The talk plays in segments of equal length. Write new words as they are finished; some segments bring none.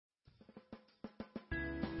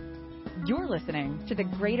You're listening to the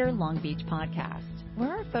Greater Long Beach Podcast,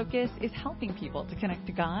 where our focus is helping people to connect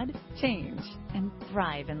to God, change, and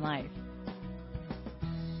thrive in life.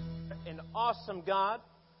 An awesome God,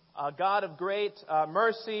 a God of great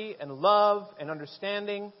mercy and love and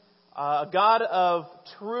understanding, a God of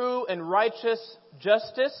true and righteous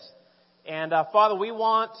justice. And Father, we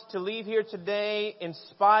want to leave here today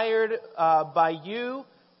inspired by you,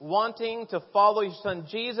 wanting to follow your Son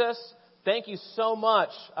Jesus. Thank you so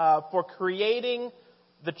much for creating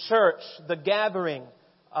the church, the gathering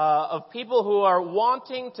of people who are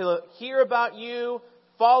wanting to hear about you,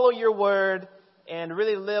 follow your word, and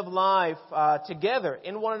really live life together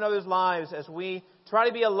in one another's lives as we try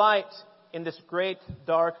to be a light in this great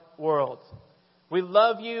dark world. We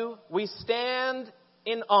love you. We stand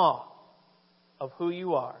in awe of who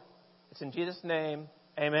you are. It's in Jesus' name,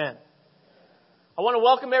 amen. I want to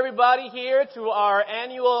welcome everybody here to our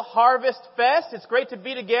annual Harvest Fest. It's great to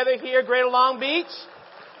be together here at Greater Long Beach.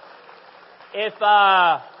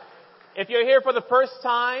 If you're here for the first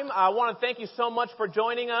time, I want to thank you so much for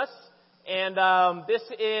joining us. And this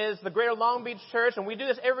is the Greater Long Beach Church, and we do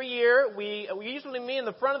this every year. We usually meet in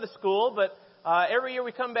the front of the school, but every year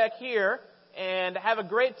we come back here and have a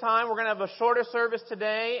great time. We're going to have a shorter service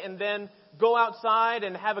today, and then go outside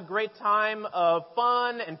and have a great time of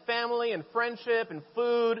fun and family and friendship and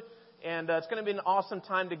food. And it's going to be an awesome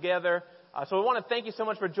time together. So we want to thank you so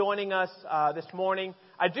much for joining us this morning.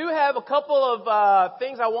 I do have a couple of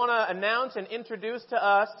things I want to announce and introduce to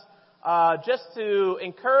us just to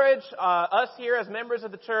encourage us here as members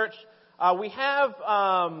of the church. We have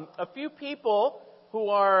a few people who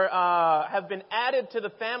have been added to the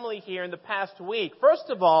family here in the past week. First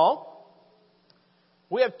of all,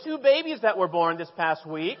 we have 2 babies that were born this past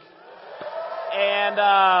week. And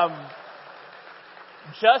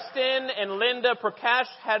Justin and Linda Prakash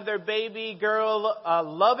had their baby girl,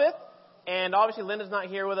 Loveth. And obviously Linda's not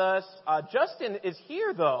here with us. Justin is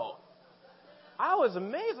here, though. I was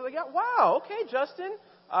amazed. I was like, wow, okay, Justin.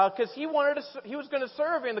 Because he was going to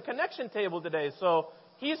serve in the connection table today. So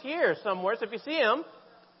he's here somewhere. So if you see him,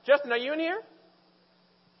 Justin, are you in here?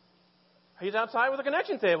 He's outside with the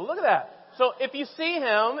connection table. Look at that. So if you see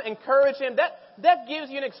him, encourage him. That gives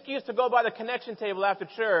you an excuse to go by the connection table after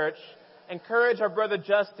church. Encourage our brother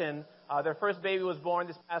Justin. Their first baby was born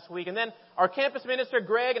this past week. And then our campus minister,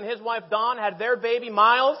 Greg, and his wife, Dawn, had their baby,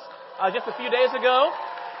 Miles, just a few days ago.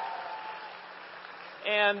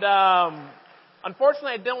 And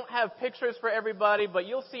unfortunately, I don't have pictures for everybody, but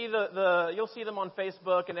you'll see you'll see them on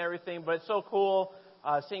Facebook and everything. But it's so cool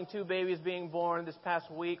seeing 2 babies being born this past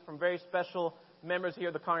week from very special members here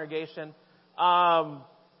of the congregation.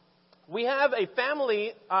 We have a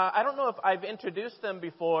family, I don't know if I've introduced them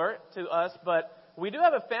before to us, but we do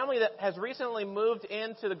have a family that has recently moved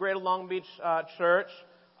into the Greater Long Beach Church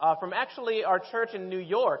from actually our church in New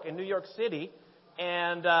York City.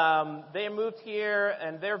 And they moved here,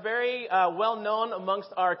 and they're very well known amongst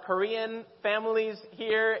our Korean families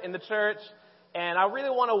here in the church. And I really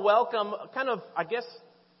want to welcome,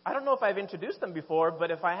 I don't know if I've introduced them before,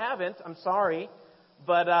 but if I haven't, I'm sorry.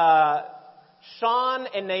 But Sean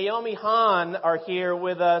and Naomi Han are here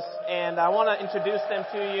with us, and I want to introduce them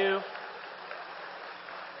to you.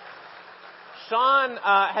 Sean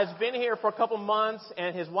has been here for a couple months,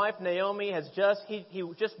 and his wife Naomi he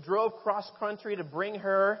just drove cross country to bring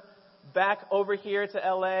her back over here to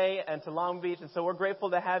LA and to Long Beach, and so we're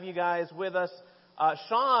grateful to have you guys with us.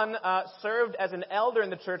 Sean served as an elder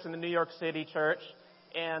in the church in the New York City church,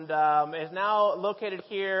 and is now located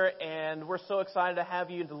here, and we're so excited to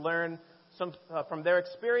have you to learn some from their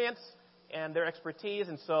experience and their expertise.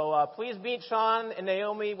 And so please meet Sean and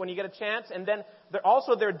Naomi when you get a chance. And then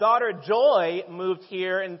their daughter Joy moved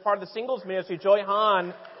here and part of the singles ministry, Joy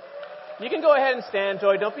Han. You can go ahead and stand,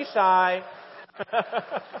 Joy. Don't be shy.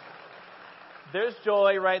 There's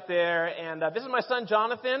Joy right there. And this is my son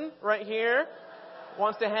Jonathan right here.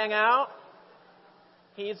 Wants to hang out.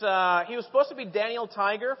 He was supposed to be Daniel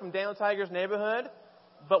Tiger from Daniel Tiger's Neighborhood,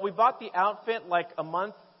 but we bought the outfit like a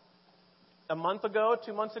month ago,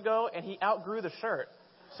 2 months ago, and he outgrew the shirt.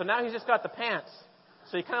 So now he's just got the pants.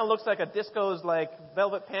 So he kind of looks like a disco's like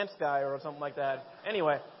velvet pants guy or something like that.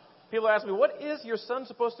 Anyway, people ask me, what is your son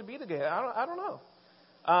supposed to be today? I don't know.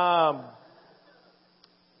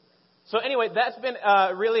 So anyway, that's been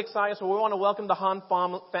really exciting. So we want to welcome the Han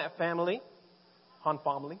family. Han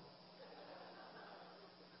family.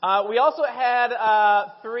 We also had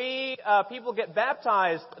 3 people get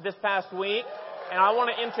baptized this past week, and I want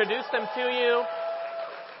to introduce them to you.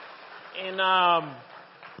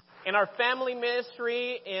 In our family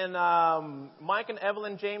ministry, in Mike and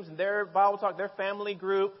Evelyn James and their Bible Talk, their family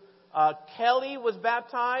group, Kelly was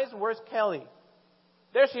baptized. Where's Kelly?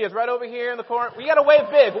 There she is, right over here in the corner. We got to wave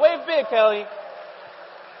big. Wave big, Kelly.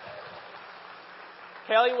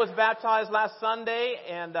 Kelly was baptized last Sunday,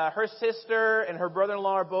 and her sister and her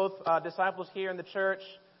brother-in-law are both disciples here in the church.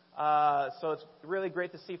 So it's really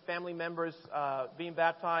great to see family members being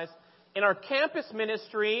baptized. In our campus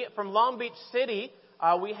ministry from Long Beach City,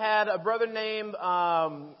 we had a brother named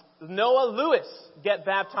Noah Lewis get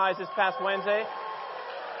baptized this past Wednesday.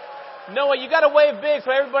 Noah, you got to wave big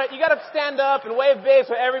so everybody. You got to stand up and wave big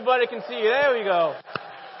so everybody can see you. There we go.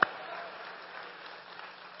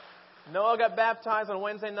 Noah got baptized on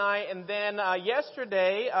Wednesday night, and then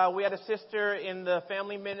yesterday we had a sister in the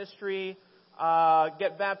family ministry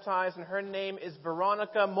get baptized, and her name is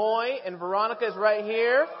Veronica Moy, and Veronica is right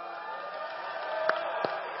here.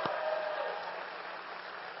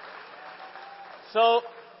 So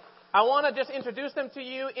I want to just introduce them to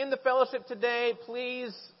you in the fellowship today.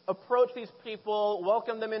 Please approach these people,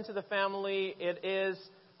 welcome them into the family. It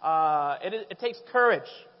takes courage.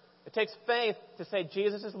 It takes faith to say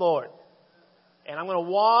Jesus is Lord. And I'm going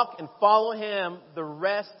to walk and follow Him the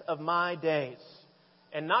rest of my days.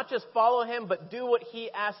 And not just follow Him, but do what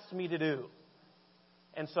He asks me to do.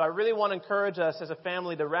 And so I really want to encourage us as a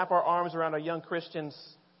family to wrap our arms around our young Christians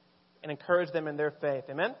and encourage them in their faith.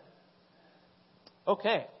 Amen?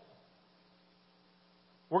 Okay.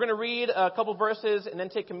 We're going to read a couple verses and then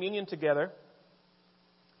take communion together.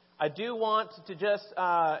 I do want to just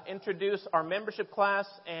introduce our membership class,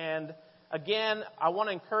 and again, I want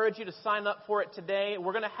to encourage you to sign up for it today.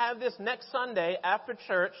 We're going to have this next Sunday after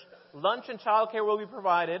church. Lunch and childcare will be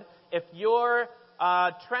provided. If you're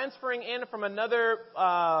transferring in from another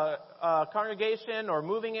congregation or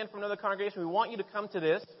moving in from another congregation, we want you to come to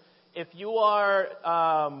this. If you are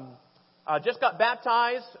just got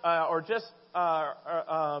baptized just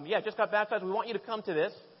got baptized, we want you to come to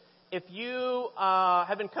this. If you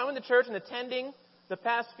have been coming to church and attending the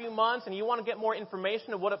past few months and you want to get more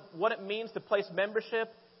information of what it means to place membership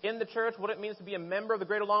in the church, what it means to be a member of the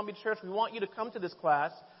Greater Long Beach Church, we want you to come to this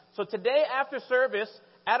class. So today after service,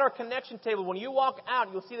 at our connection table, when you walk out,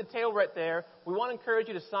 you'll see the table right there. We want to encourage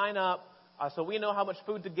you to sign up so we know how much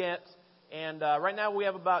food to get. And right now we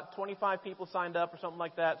have about 25 people signed up or something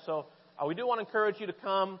like that. So we do want to encourage you to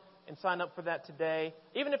come and sign up for that today.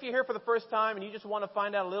 Even if you're here for the first time and you just want to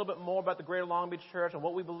find out a little bit more about the Greater Long Beach Church and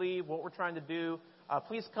what we believe, what we're trying to do,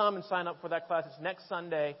 please come and sign up for that class. It's next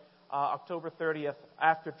Sunday, October 30th,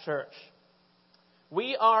 after church.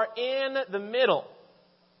 We are in the middle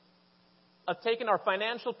of taking our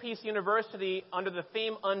Financial Peace University under the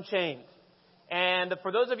theme Unchained. And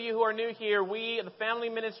for those of you who are new here, we, the family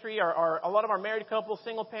ministry, are a lot of our married couples,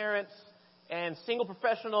 single parents, and single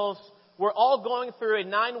professionals. We're all going through a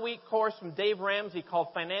 9-week course from Dave Ramsey called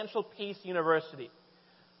Financial Peace University.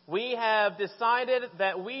 We have decided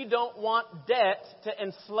that we don't want debt to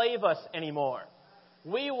enslave us anymore.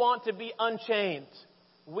 We want to be unchained.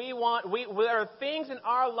 There are things in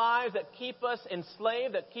our lives that keep us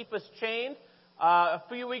enslaved, that keep us chained. A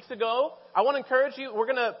few weeks ago, I want to encourage you, we're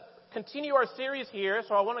going to continue our series here,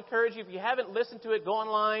 so I want to encourage you, if you haven't listened to it, go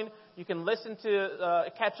online. You can listen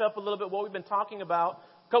to, catch up a little bit what we've been talking about.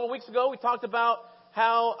 A couple of weeks ago, we talked about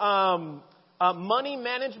how money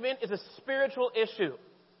management is a spiritual issue.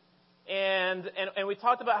 And we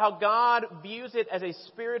talked about how God views it as a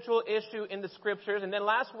spiritual issue in the Scriptures. And then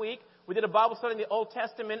last week, we did a Bible study in the Old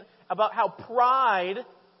Testament about how pride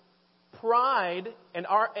and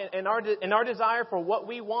our desire for what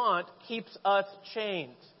we want keeps us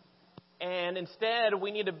chained. And instead,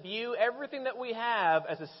 we need to view everything that we have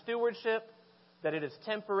as a stewardship, that it is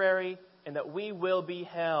temporary, and that we will be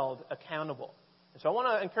held accountable. And so I want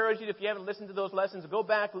to encourage you, if you haven't listened to those lessons, go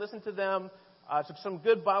back, listen to them. Some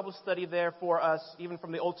good Bible study there for us, even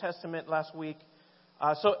from the Old Testament last week.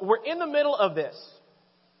 So we're in the middle of this.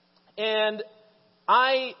 And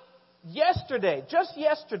just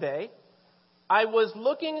yesterday, I was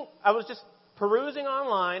just perusing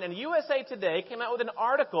online, and USA Today came out with an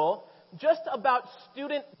article just about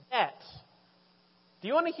student debt. Do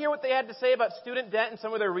you want to hear what they had to say about student debt and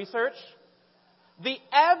some of their research? The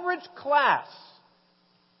average class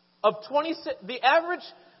of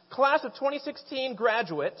 2016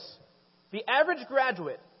 graduates, the average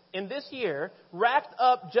graduate in this year racked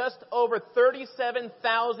up just over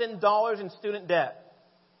 $37,000 in student debt,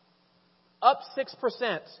 up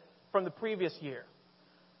 6% from the previous year.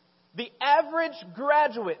 The average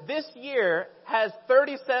graduate this year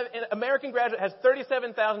American graduate has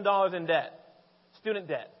 $37,000 in debt, student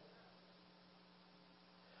debt.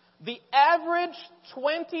 The average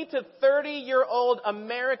 20 to 30-year-old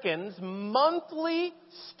American's monthly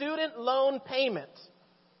student loan payment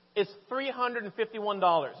is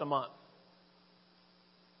 $351 a month.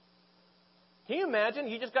 Can you imagine?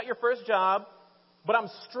 You just got your first job, but I'm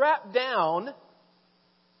strapped down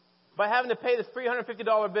by having to pay this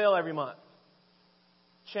 $350 bill every month.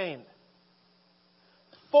 Chained.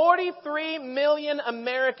 43 million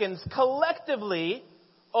Americans collectively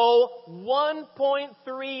owe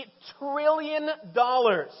 $1.3 trillion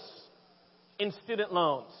in student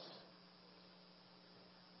loans.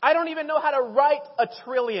 I don't even know how to write a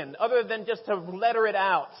trillion other than just to letter it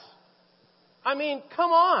out. I mean,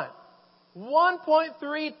 come on.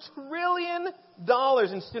 $1.3 trillion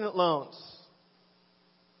in student loans.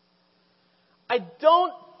 I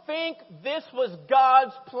don't think this was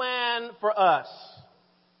God's plan for us.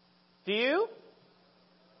 Do you?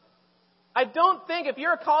 I don't think, if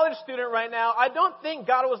you're a college student right now, I don't think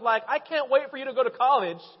God was like, I can't wait for you to go to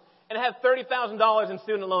college and have $30,000 in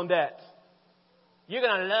student loan debt. You're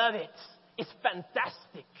going to love it. It's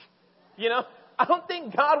fantastic. You know, I don't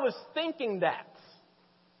think God was thinking that.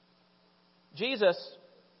 Jesus,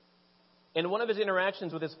 in one of his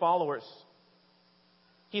interactions with his followers,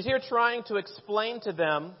 he's here trying to explain to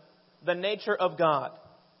them the nature of God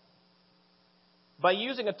by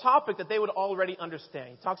using a topic that they would already understand.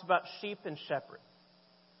 He talks about sheep and shepherd.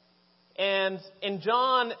 And in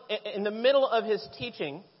John, in the middle of his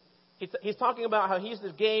teaching, he's talking about how he's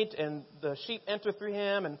the gate and the sheep enter through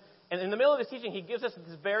him. And in the middle of his teaching, he gives us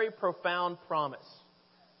this very profound promise.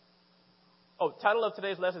 Oh, title of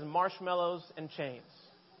today's lesson is Marshmallows and Chains.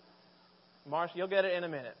 You'll get it in a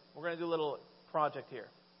minute. We're going to do a little project here.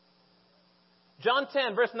 John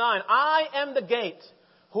 10, verse 9. I am the gate.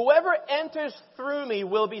 Whoever enters through me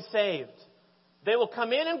will be saved. They will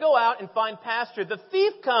come in and go out and find pasture. The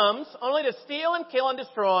thief comes only to steal and kill and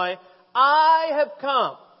destroy. I have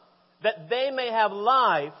come that they may have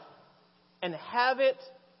life and have it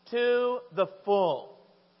to the full.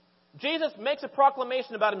 Jesus makes a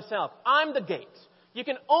proclamation about himself. I'm the gate. You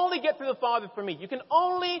can only get through the Father through me. You can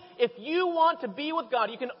only, if you want to be with God,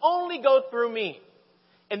 you can only go through me.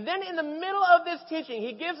 And then in the middle of this teaching,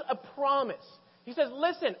 he gives a promise. He says,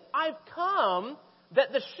 listen, I've come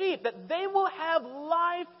that the sheep, that they will have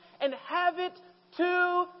life and have it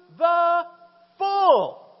to the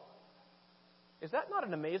full. Is that not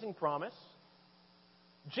an amazing promise?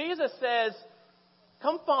 Jesus says,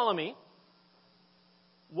 come follow me.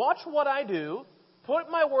 Watch what I do. Put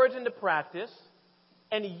my words into practice.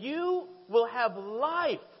 And you will have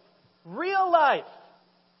life, real life,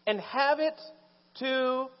 and have it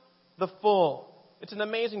to the full. It's an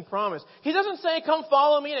amazing promise. He doesn't say, come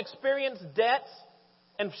follow me and experience debt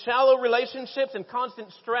and shallow relationships and constant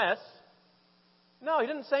stress. No, he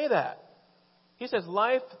didn't say that. He says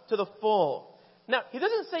life to the full. Now, he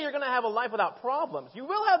doesn't say you're going to have a life without problems. You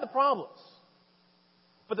will have the problems.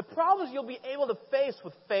 But the problems you'll be able to face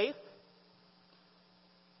with faith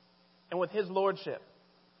and with his lordship.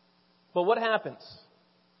 But what happens?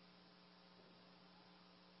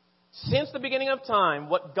 Since the beginning of time,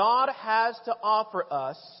 what God has to offer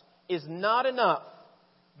us is not enough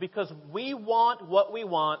because we want what we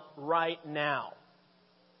want right now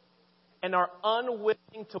and are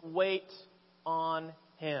unwilling to wait on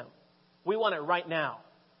him. We want it right now.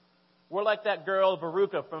 We're like that girl,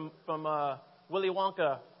 Veruca, from Willy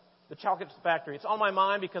Wonka, the Chocolate Factory. It's on my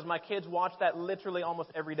mind because my kids watch that literally almost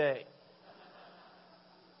every day.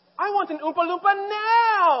 I want an Oompa Loompa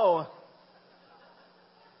now!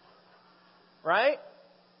 Right?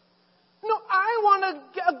 No, I want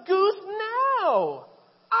a goose now.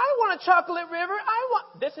 I want a chocolate river.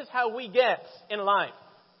 This is how we get in life.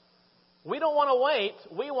 We don't want to wait.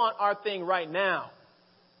 We want our thing right now.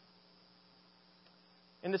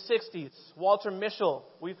 In the 60s, Walter Mischel,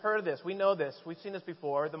 we've heard of this. We know this. We've seen this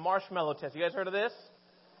before. The marshmallow test. You guys heard of this?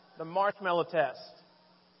 The marshmallow test.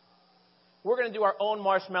 We're going to do our own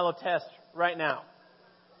marshmallow test right now.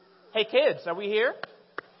 Hey, kids, are we here?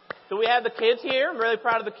 Do we have the kids here? I'm really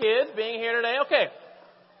proud of the kids being here today. Okay.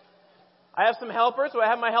 I have some helpers. Do I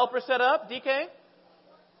have my helper set up? DK?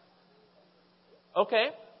 Okay.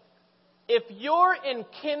 If you're in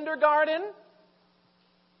kindergarten,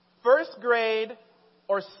 first grade,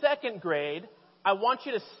 or second grade, I want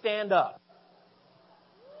you to stand up.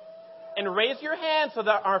 And raise your hand so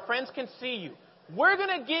that our friends can see you. We're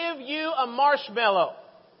going to give you a marshmallow.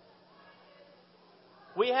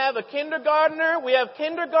 We have a kindergartner, we have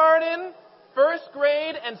kindergarten, first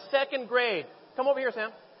grade, and second grade. Come over here,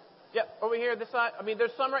 Sam. Yep, over here, this side. I mean,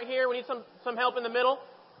 there's some right here. We need some help in the middle.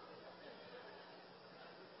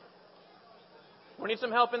 We need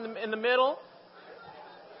some help in the middle.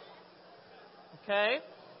 Okay.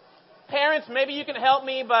 Parents, maybe you can help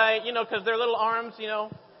me by, because their little arms,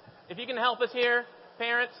 if you can help us here.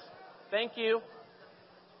 Parents, thank you.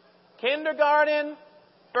 Kindergarten,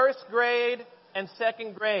 first grade, and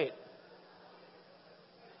second grade.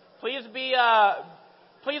 Please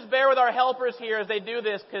bear with our helpers here as they do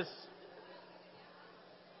this, because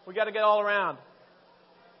we got to get all around.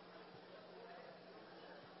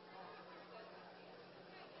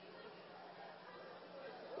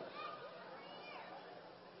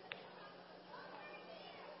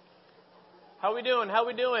 How we doing? How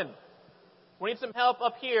we doing? We need some help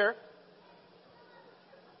up here.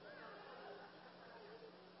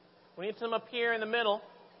 We need some up here in the middle.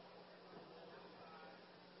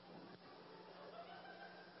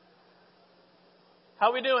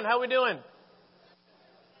 How we doing? How we doing?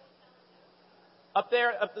 Up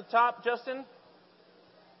there, up the top, Justin?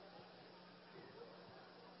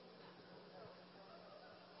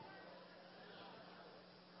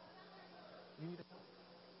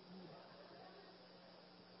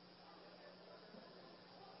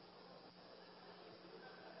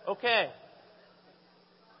 Okay.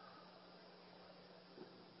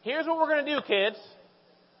 Here's what we're going to do, kids.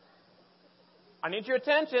 I need your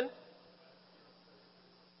attention.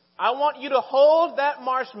 I want you to hold that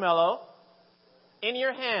marshmallow in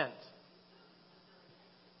your hand.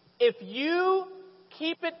 If you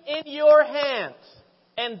keep it in your hand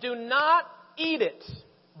and do not eat it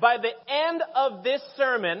by the end of this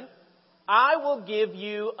sermon, I will give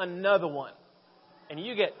you another one. And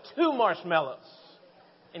you get 2 marshmallows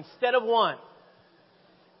instead of 1.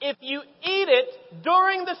 If you eat it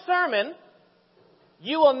during the sermon,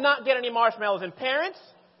 you will not get any marshmallows. And parents,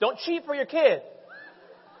 don't cheat for your kid.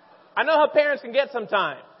 I know how parents can get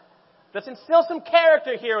sometimes. Let's instill some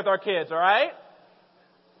character here with our kids, all right?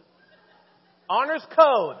 Honors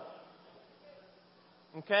code.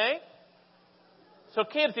 Okay? So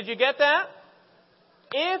kids, did you get that?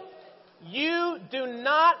 If you do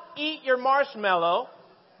not eat your marshmallow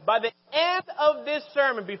by the end of this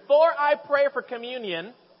sermon, before I pray for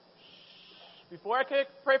communion,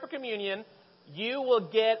 you will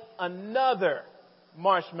get another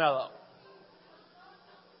marshmallow.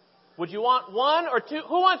 Would you want 1 or 2?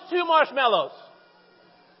 Who wants 2 marshmallows?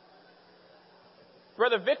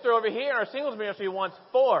 Brother Victor over here in our singles ministry wants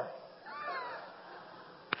 4.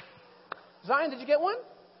 Zion, did you get 1?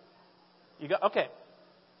 You got, okay.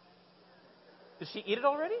 Did she eat it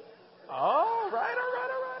already? All right.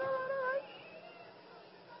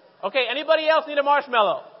 Okay, anybody else need a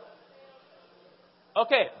marshmallow?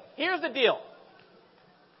 Okay, here's the deal.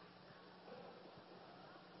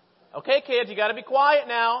 Okay, kids, you got to be quiet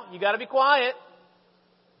now. You got to be quiet.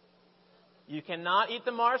 You cannot eat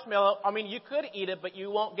the marshmallow. I mean, you could eat it, but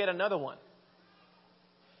you won't get another one.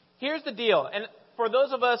 Here's the deal. And for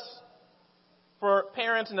those of us, for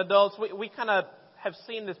parents and adults, we kind of have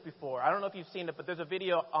seen this before. I don't know if you've seen it, but there's a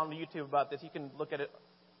video on YouTube about this. You can look at it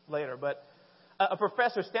later. But a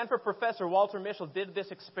professor, Stanford professor Walter Mischel, did this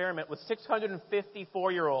experiment with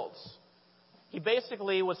 654-year-olds. He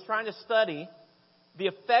basically was trying to study the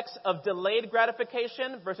effects of delayed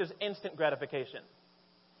gratification versus instant gratification.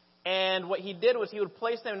 And what he did was he would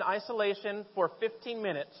place them in isolation for 15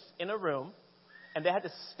 minutes in a room, and they had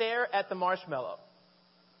to stare at the marshmallow.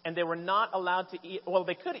 And they were not allowed to eat, well,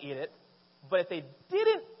 they could eat it, but if they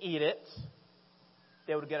didn't eat it,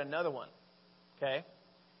 they would get another one. Okay?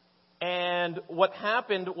 And what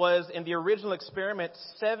happened was, in the original experiment,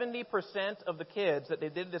 70% of the kids that they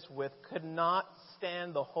did this with could not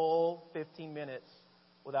stand the whole 15 minutes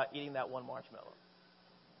without eating that 1 marshmallow.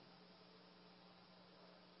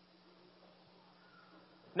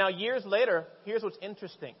 Now, years later, here's what's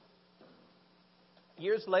interesting.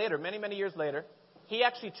 Years later, many, many years later, he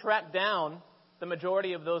actually tracked down the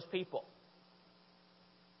majority of those people.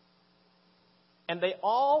 And they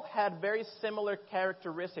all had very similar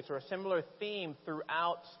characteristics or a similar theme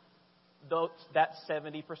throughout that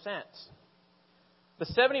 70%. The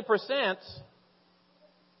 70%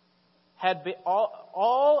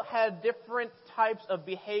 all had different types of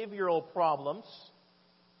behavioral problems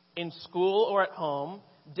in school or at home,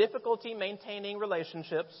 difficulty maintaining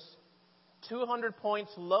relationships, 200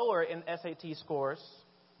 points lower in SAT scores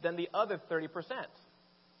than the other 30%.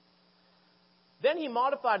 Then he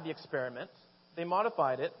modified the experiment. They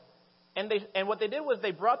modified it, and what they did was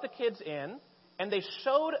they brought the kids in, and they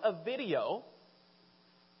showed a video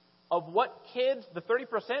of what kids, the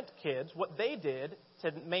 30% kids, what they did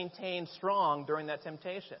to maintain strong during that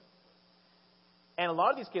temptation. And a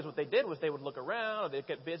lot of these kids, what they did was they would look around, or they'd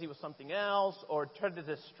get busy with something else, or try to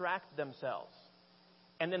distract themselves.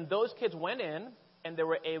 And then those kids went in, and they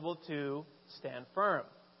were able to stand firm.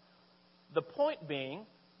 The point being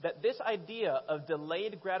that this idea of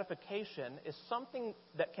delayed gratification is something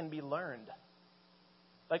that can be learned.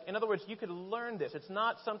 Like, in other words, you could learn this. It's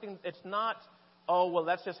not, oh, well,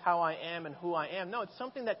 that's just how I am and who I am. No, it's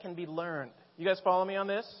something that can be learned. You guys follow me on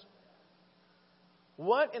this?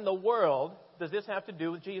 What in the world does this have to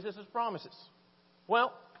do with Jesus' promises?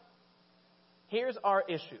 Well, here's our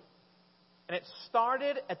issue. And it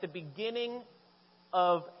started at the beginning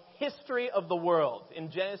of history of the world in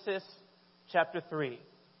Genesis chapter 3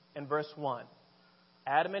 and verse 1.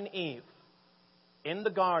 Adam and Eve in the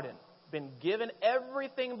garden, been given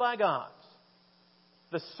everything by God.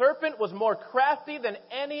 The serpent was more crafty than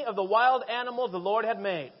any of the wild animals the Lord had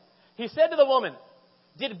made. He said to the woman,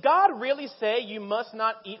 "Did God really say you must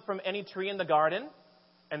not eat from any tree in the garden?"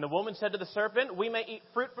 And the woman said to the serpent, "We may eat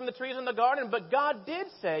fruit from the trees in the garden, but God did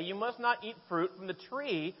say you must not eat fruit from the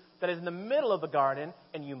tree that is in the middle of the garden,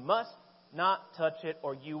 and you must not touch it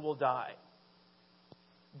or you will die."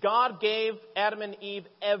 God gave Adam and Eve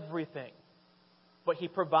everything, but He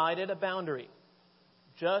provided a boundary.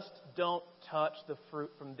 Just don't touch the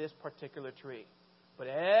fruit from this particular tree. But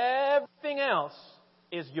everything else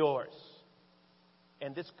is yours.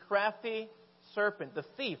 And this crafty serpent, the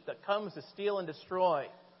thief that comes to steal and destroy,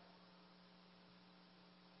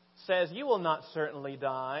 says, "You will not certainly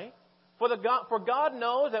die. For God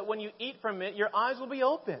knows that when you eat from it, your eyes will be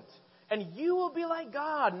opened. And you will be like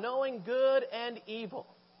God, knowing good and evil."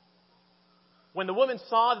 When the woman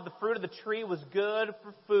saw that the fruit of the tree was good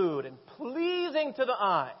for food and pleasing to the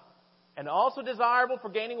eye, and also desirable for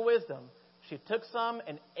gaining wisdom, she took some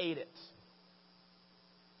and ate it.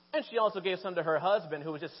 And she also gave some to her husband,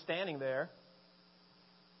 who was just standing there,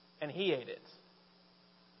 and he ate it.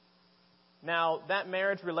 Now, that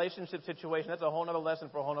marriage relationship situation, that's a whole other lesson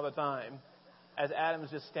for a whole other time. As Adam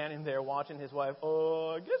is just standing there watching his wife,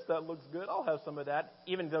 "Oh, I guess that looks good. I'll have some of that,"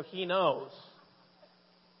 even though he knows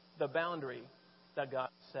the boundary that God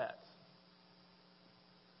set.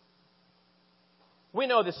 We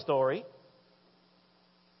know this story.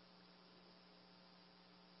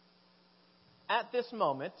 At this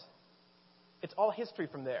moment, it's all history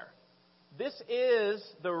from there. This is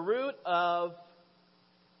the root of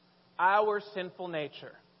our sinful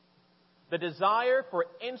nature. The desire for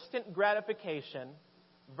instant gratification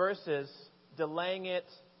versus delaying it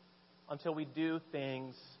until we do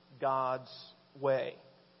things God's way.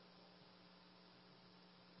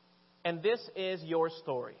 And this is your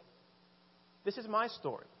story. This is my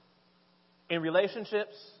story. In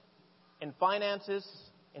relationships, in finances,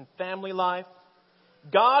 in family life,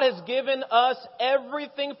 God has given us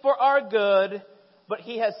everything for our good, but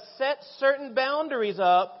He has set certain boundaries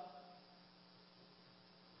up.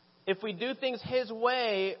 If we do things His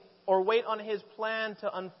way or wait on His plan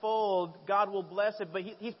to unfold, God will bless it. But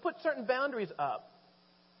He's put certain boundaries up.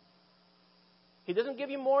 He doesn't give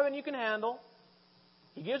you more than you can handle.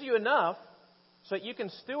 He gives you enough so that you can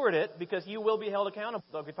steward it, because you will be held accountable,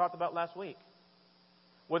 like we talked about last week.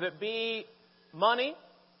 Whether it be money,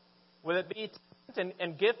 whether it be talent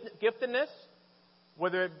and giftedness,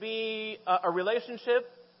 whether it be a relationship,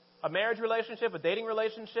 a marriage relationship, a dating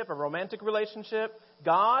relationship, a romantic relationship,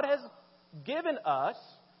 God has given us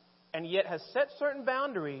and yet has set certain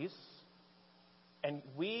boundaries, and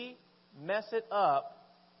we mess it up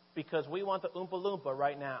because we want the Oompa Loompa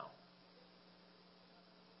right now.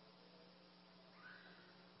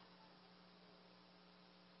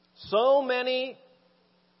 So many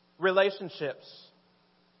relationships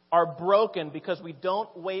are broken because we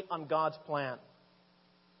don't wait on God's plan.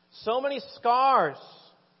 So many scars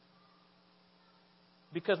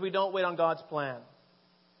because we don't wait on God's plan.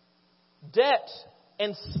 Debt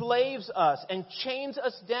enslaves us and chains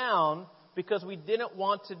us down because we didn't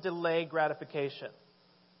want to delay gratification.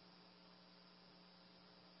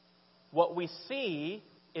 What we see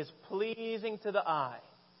is pleasing to the eye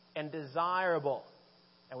and desirable,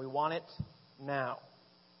 and we want it now.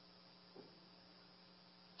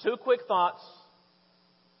 2 quick thoughts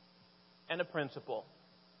and a principle.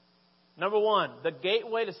 Number 1, the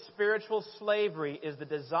gateway to spiritual slavery is the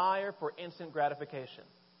desire for instant gratification.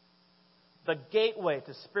 The gateway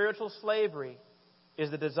to spiritual slavery is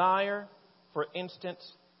the desire for instant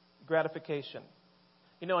gratification.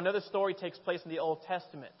 You know, another story takes place in the Old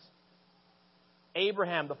Testament.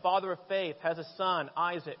 Abraham, the father of faith, has a son,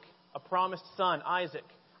 Isaac, a promised son, Isaac.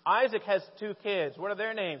 Isaac has 2 kids. What are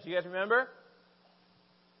their names? You guys remember?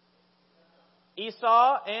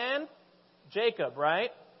 Esau and Jacob, right?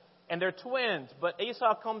 And they're twins. But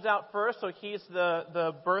Esau comes out first, so he's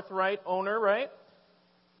the birthright owner, right?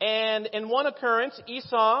 And in one occurrence,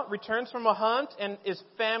 Esau returns from a hunt and is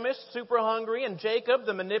famished, super hungry. And Jacob,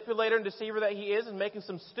 the manipulator and deceiver that he is making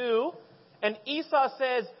some stew. And Esau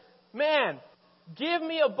says, "Man, Give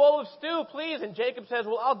me a bowl of stew, please. And Jacob says,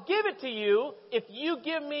 well, I'll give it to you if you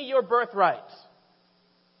give me your birthright.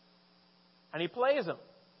 And he plays him.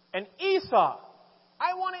 And Esau,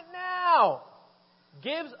 I want it now,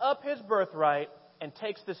 gives up his birthright and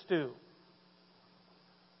takes the stew.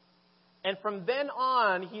 And from then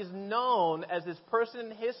on, he's known as this person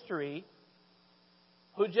in history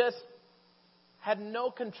who just had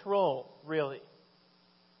no control, really,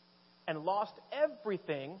 and lost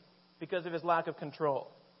everything because of his lack of control.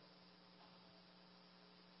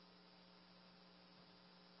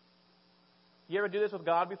 You ever do this with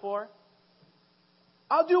God before?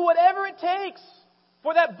 I'll do whatever it takes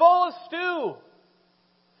for that bowl of stew.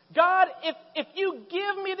 God, if you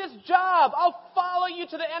give me this job, I'll follow you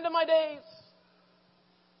to the end of my days.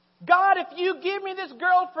 God, if you give me this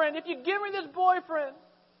girlfriend, if you give me this boyfriend.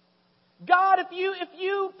 God, if you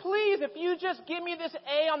just give me this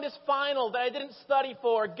A on this final that I didn't study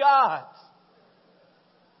for, God,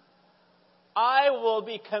 I will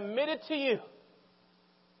be committed to you.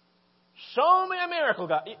 Show me a miracle,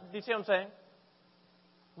 God. Do you see what I'm saying?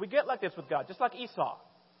 We get like this with God, just like Esau.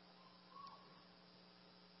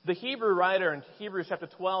 The Hebrew writer in Hebrews chapter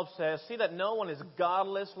 12 says, see that no one is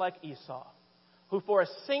godless like Esau, who for a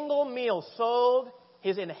single meal sold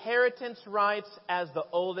his inheritance rights as the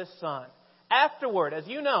oldest son. Afterward, as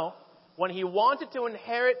you know, when he wanted to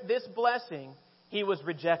inherit this blessing, he was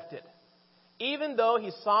rejected. Even though he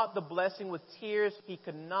sought the blessing with tears, he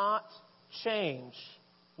could not change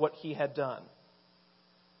what he had done.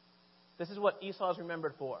 This is what Esau is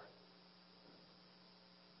remembered for.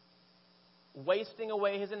 Wasting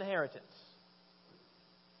away his inheritance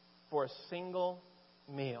for a single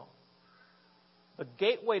meal. The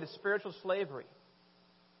gateway to spiritual slavery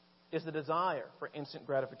is the desire for instant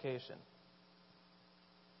gratification.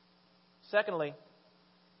 Secondly,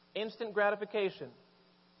 instant gratification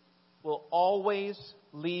will always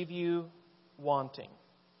leave you wanting.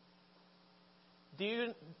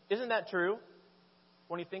 Isn't that true?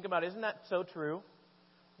 When you think about it, isn't that so true?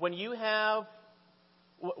 When you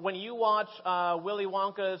watch Willy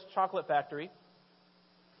Wonka's Chocolate Factory,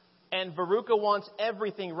 and Veruca wants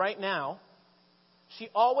everything right now, she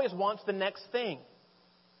always wants the next thing.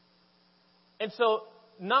 And so,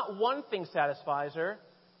 not one thing satisfies her.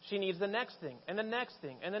 She needs the next thing, and the next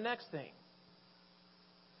thing, and the next thing.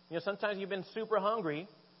 You know, sometimes you've been super hungry,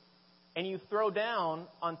 and you throw down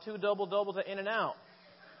on 2 double-doubles at In-N-Out.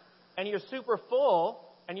 And you're super full,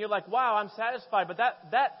 and you're like, wow, I'm satisfied. But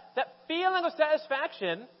that feeling of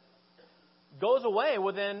satisfaction goes away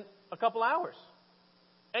within a couple hours.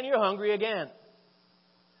 And you're hungry again.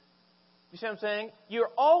 You see what I'm saying?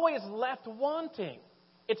 You're always left wanting.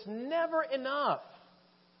 It's never enough.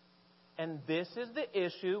 And this is the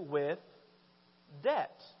issue with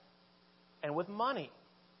debt and with money.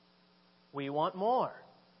 We want more.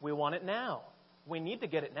 We want it now. We need to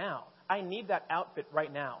get it now. I need that outfit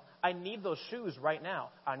right now. I need those shoes right now.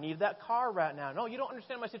 I need that car right now. No, you don't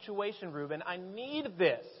understand my situation, Reuben. I need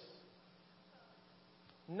this.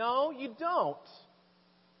 No, you don't.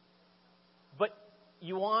 But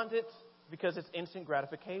you want it because it's instant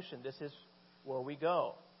gratification. This is where we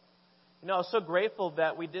go. You know, I was so grateful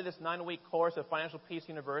that we did this 9-week course at Financial Peace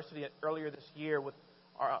University earlier this year with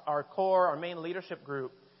our core, our main leadership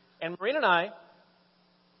group. And Maureen and I,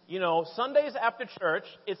 you know, Sundays after church,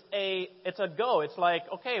 it's a go. It's like,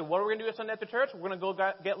 okay, what are we going to do at Sunday after church? We're going to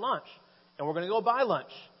go get lunch. And we're going to go buy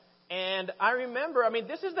lunch. And I remember,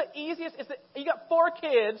 this is the easiest. You got 4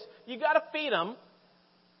 kids. You got to feed them.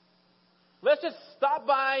 Let's just stop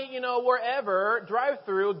by, wherever, drive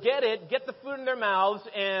through, get the food in their mouths,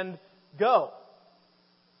 and go.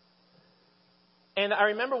 And I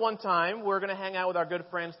remember one time we were going to hang out with our good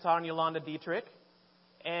friends Todd and Yolanda Dietrich.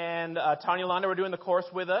 And Todd and Yolanda were doing the course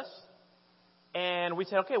with us. And we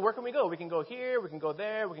said, okay, where can we go? We can go here, we can go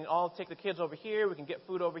there, we can all take the kids over here, we can get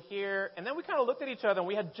food over here. And then we kind of looked at each other, and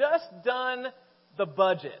we had just done the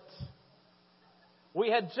budget. We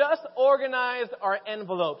had just organized our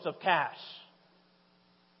envelopes of cash.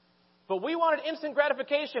 But we wanted instant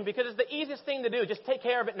gratification because it's the easiest thing to do. Just take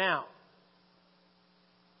care of it now.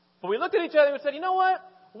 But we looked at each other and we said, you know what?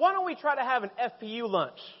 Why don't we try to have an FPU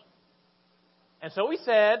lunch? And so we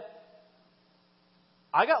said,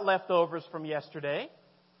 I got leftovers from yesterday.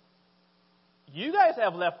 You guys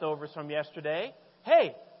have leftovers from yesterday.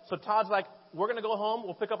 Hey, so Todd's like, we're going to go home.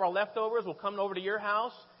 We'll pick up our leftovers. We'll come over to your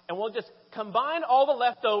house. And we'll just combine all the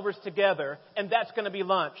leftovers together. And that's going to be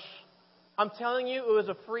lunch. I'm telling you, it was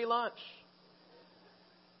a free lunch.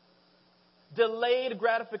 Delayed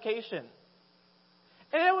gratification.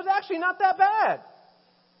 And it was actually not that bad.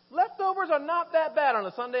 Leftovers are not that bad on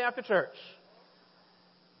a Sunday after church.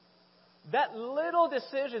 That little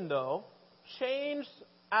decision, though, changed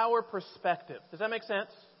our perspective. Does that make sense?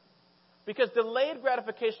 Because delayed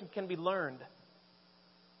gratification can be learned.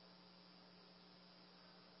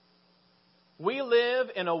 We live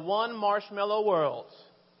in a one marshmallow world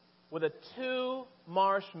with a two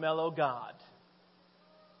marshmallow God.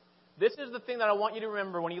 This is the thing that I want you to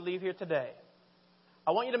remember when you leave here today.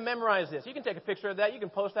 I want you to memorize this. You can take a picture of that. You can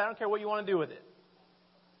post that. I don't care what you want to do with it.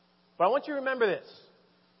 But I want you to remember this.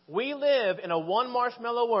 We live in a one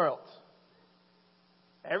marshmallow world.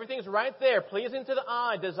 Everything's right there, pleasing to the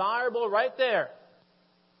eye, desirable right there.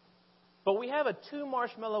 But we have a two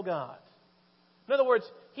marshmallow God. In other words,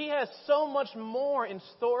 He has so much more in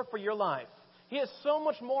store for your life. He has so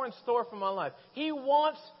much more in store for my life. He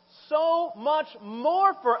wants so much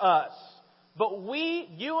more for us. But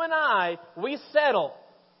you and I, we settle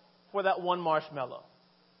for that one marshmallow.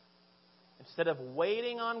 Instead of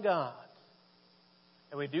waiting on God.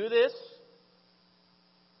 And we do this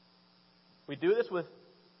with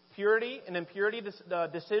purity and impurity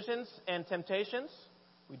decisions and temptations.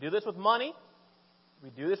 We do this with money. We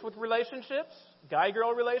do this with relationships,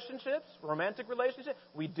 guy-girl relationships, romantic relationships.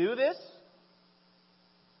 We do this.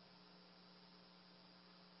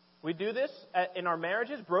 We do this in our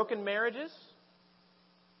marriages, broken marriages.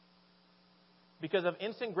 Because of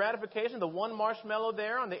instant gratification, the one marshmallow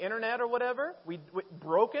there on the internet or whatever, we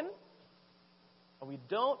broken. And we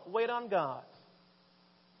don't wait on God,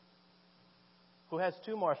 who has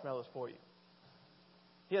two marshmallows for you.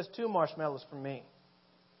 He has two marshmallows for me.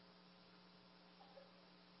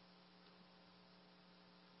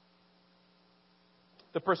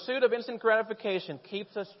 The pursuit of instant gratification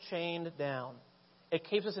keeps us chained down. It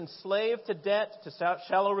keeps us enslaved to debt, to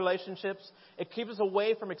shallow relationships. It keeps us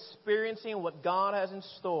away from experiencing what God has in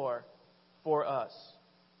store for us.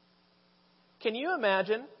 Can you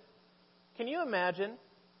imagine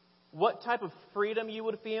what type of freedom you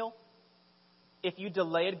would feel if you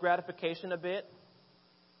delayed gratification a bit?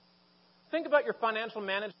 Think about your financial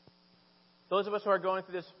management. Those of us who are going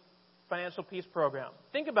through this financial peace program.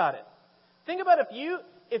 Think about it. Think about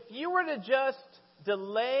if you were to just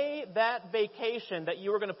delay that vacation that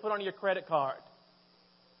you were going to put on your credit card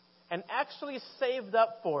and actually saved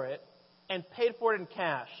up for it and paid for it in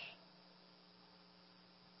cash.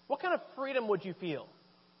 What kind of freedom would you feel?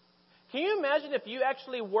 Can you imagine if you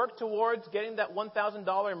actually worked towards getting that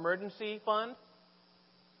 $1,000 emergency fund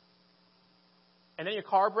and then your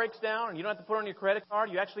car breaks down and you don't have to put it on your credit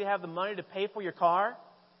card, you actually have the money to pay for your car?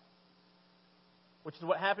 Which is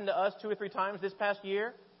what happened to us 2 or 3 times this past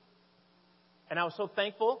year. And I was so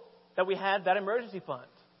thankful that we had that emergency fund.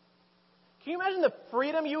 Can you imagine the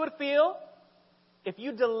freedom you would feel if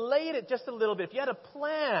you delayed it just a little bit, if you had a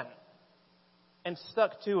plan and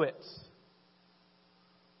stuck to it?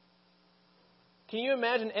 Can you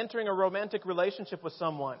imagine entering a romantic relationship with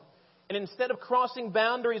someone, and instead of crossing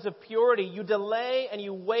boundaries of purity, you delay and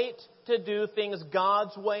you wait to do things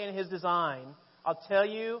God's way in His design? I'll tell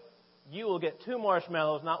you, you will get 2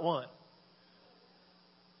 marshmallows, not 1.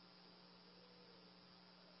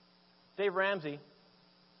 Dave Ramsey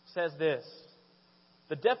says this: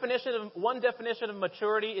 one definition of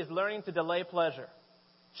maturity is learning to delay pleasure.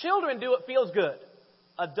 Children do what feels good.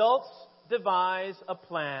 Adults devise a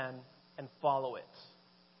plan and follow it.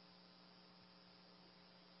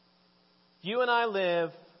 You and I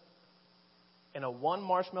live in a one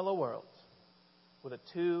marshmallow world with a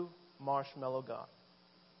 2 marshmallow God.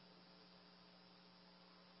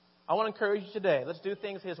 I want to encourage you today. Let's do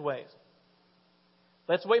things His ways.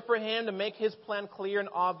 Let's wait for Him to make His plan clear and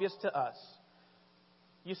obvious to us.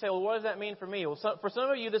 You say, well, what does that mean for me? Well, for some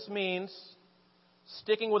of you, this means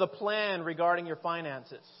sticking with a plan regarding your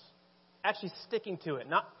finances. Actually sticking to it.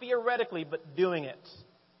 Not theoretically, but doing it.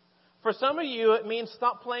 For some of you, it means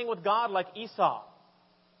stop playing with God like Esau.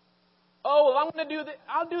 Oh, well, I'm going to do this.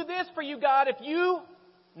 I'll do this for you, God, if you...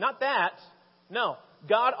 Not that. No.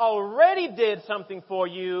 God already did something for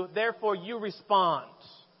you, therefore you respond.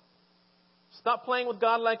 Stop playing with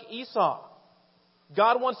God like Esau.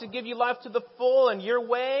 God wants to give you life to the full, and your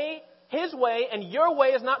way, His way, and your way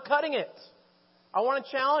is not cutting it. I want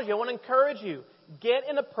to challenge you. I want to encourage you. Get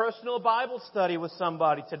in a personal Bible study with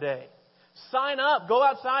somebody today. Sign up. Go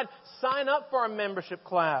outside. Sign up for a membership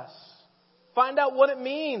class. Find out what it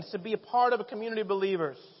means to be a part of a community of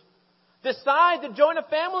believers. Decide to join a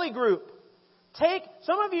family group.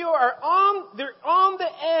 Some of you are on the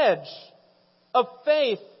edge of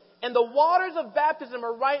faith, and the waters of baptism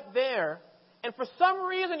are right there. And for some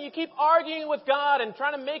reason, you keep arguing with God and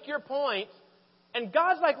trying to make your point. And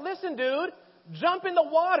God's like, listen, dude, jump in the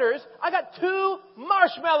waters. I got 2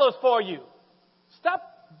 marshmallows for you. Stop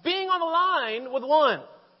being on the line with 1.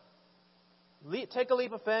 Take a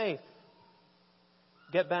leap of faith.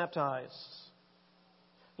 Get baptized.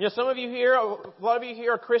 You know, some of you here, a lot of you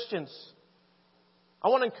here are Christians. I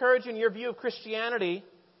want to encourage you in your view of Christianity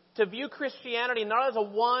to view Christianity not as a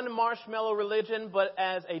one marshmallow religion, but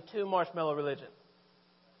as a two marshmallow religion.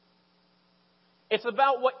 It's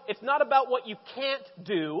not about what you can't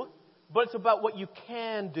do, but it's about what you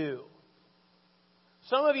can do.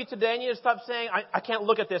 Some of you today need to stop saying, I can't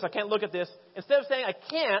look at this, I can't look at this. Instead of saying, I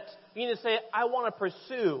can't, you need to say, I want to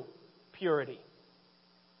pursue purity.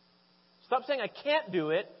 Stop saying, I can't do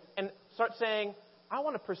it, and start saying, I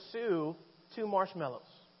want to pursue 2 marshmallows.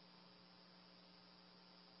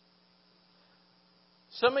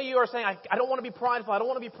 Some of you are saying, I don't want to be prideful. I don't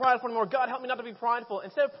want to be prideful anymore. God, help me not to be prideful.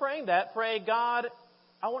 Instead of praying that, pray, God,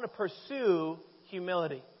 I want to pursue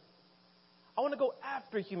humility. I want to go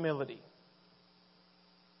after humility.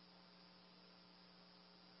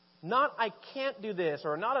 Not I can't do this,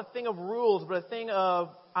 or not a thing of rules, but a thing of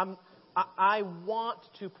I want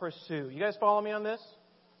to pursue. You guys follow me on this?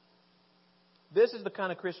 This is the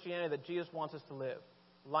kind of Christianity that Jesus wants us to live.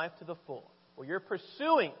 Life to the full. Where you're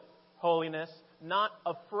pursuing holiness, not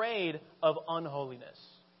afraid of unholiness.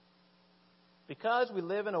 Because we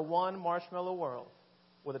live in a 1 marshmallow world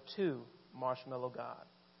with a 2 marshmallow God.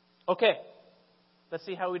 Okay, let's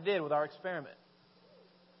see how we did with our experiment.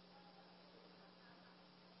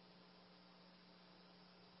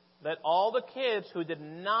 Let all the kids who did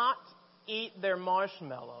not eat their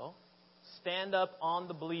marshmallow stand up on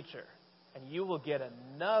the bleacher, and you will get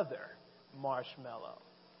another marshmallow.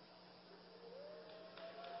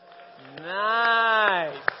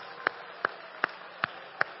 Nice.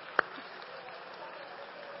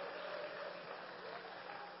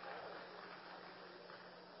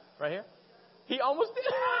 Right here? He almost did.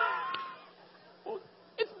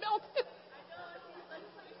 It's melted.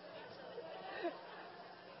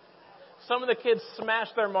 Some of the kids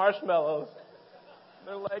smashed their marshmallows.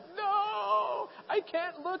 They're like, no, I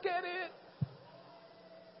can't look at it.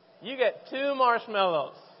 You get 2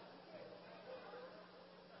 marshmallows.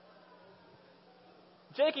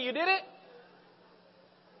 Jakey, you did it?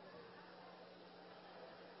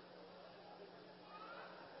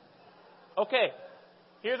 Okay,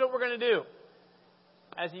 here's what we're going to do.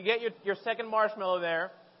 As you get your second marshmallow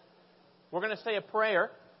there, we're going to say a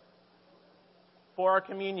prayer for our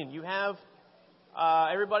communion. You have,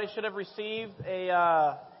 everybody should have received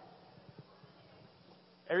a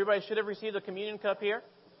communion cup here.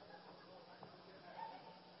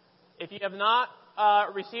 If you have not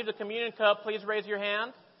received a communion cup, please raise your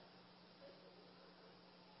hand.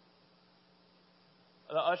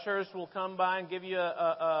 The ushers will come by and give you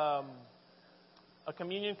a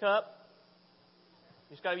communion cup.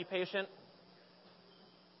 You just got to be patient.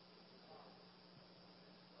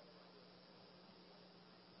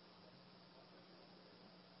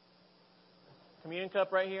 Communion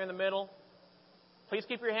cup right here in the middle. Please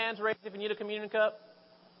keep your hands raised if you need a communion cup.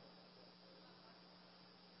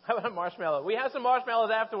 How about a marshmallow? We have some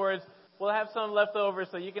marshmallows afterwards. We'll have some left over,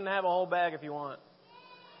 so you can have a whole bag if you want.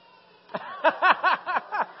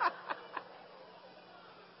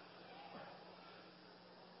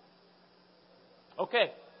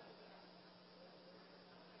 Okay.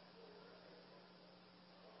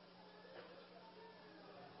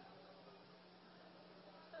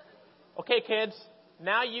 Okay, kids.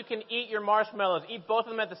 Now you can eat your marshmallows. Eat both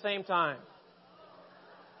of them at the same time.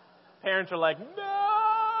 Parents are like, no!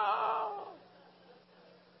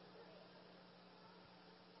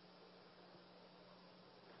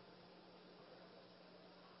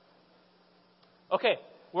 Okay,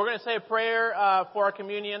 we're going to say a prayer for our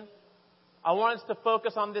communion. I want us to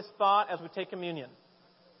focus on this thought as we take communion.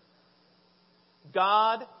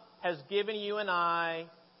 God has given you and I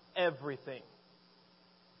everything.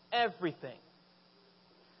 Everything.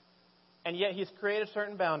 And yet He's created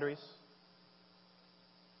certain boundaries.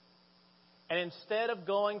 And instead of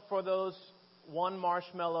going for those 1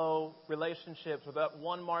 marshmallow relationships, or that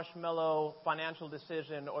 1 marshmallow financial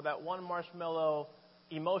decision, or that 1 marshmallow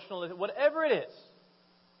emotional, whatever it is,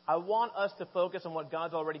 I want us to focus on what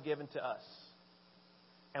God's already given to us.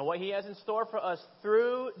 And what He has in store for us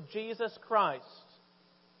through Jesus Christ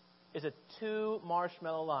is a 2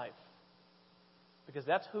 marshmallow life. Because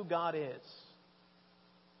that's who God is.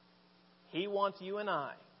 He wants you and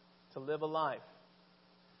I to live a life,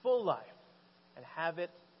 full life, and have it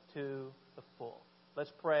to the full.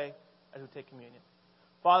 Let's pray as we take communion.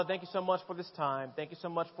 Father, thank you so much for this time. Thank you so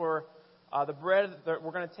much for the bread that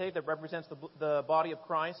we're going to take that represents the body of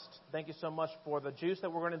Christ. Thank you so much for the juice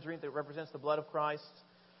that we're going to drink that represents the blood of Christ.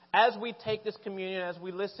 As we take this communion, as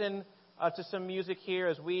we listen to some music here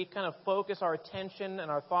as we kind of focus our attention and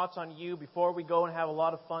our thoughts on you before we go and have a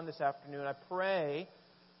lot of fun this afternoon. I pray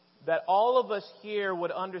that all of us here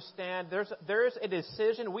would understand there's a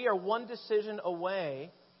decision. We are one decision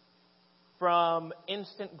away from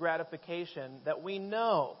instant gratification that we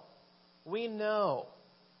know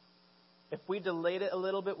if we delayed it a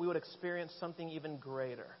little bit, we would experience something even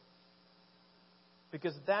greater.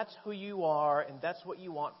 Because that's who you are and that's what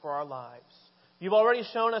you want for our lives. You've already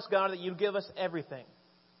shown us, God, that you give us everything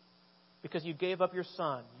because you gave up your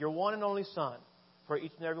Son, your one and only Son, for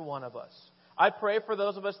each and every one of us. I pray for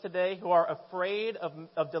those of us today who are afraid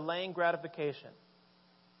of delaying gratification,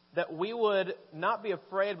 that we would not be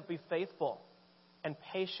afraid but be faithful and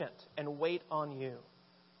patient and wait on you.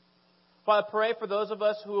 Father, I pray for those of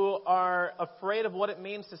us who are afraid of what it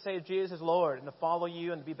means to say Jesus is Lord and to follow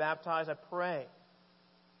you and to be baptized. I pray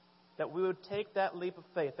that we would take that leap of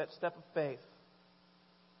faith, that step of faith,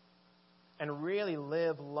 and really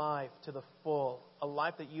live life to the full, a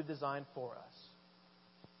life that you've designed for us.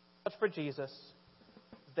 Much for Jesus.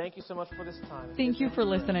 Thank you so much for this time. Thank you for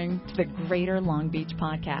listening to the Greater Long Beach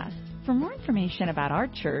Podcast. For more information about our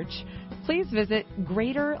church, please visit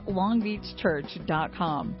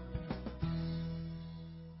greaterlongbeachchurch.com.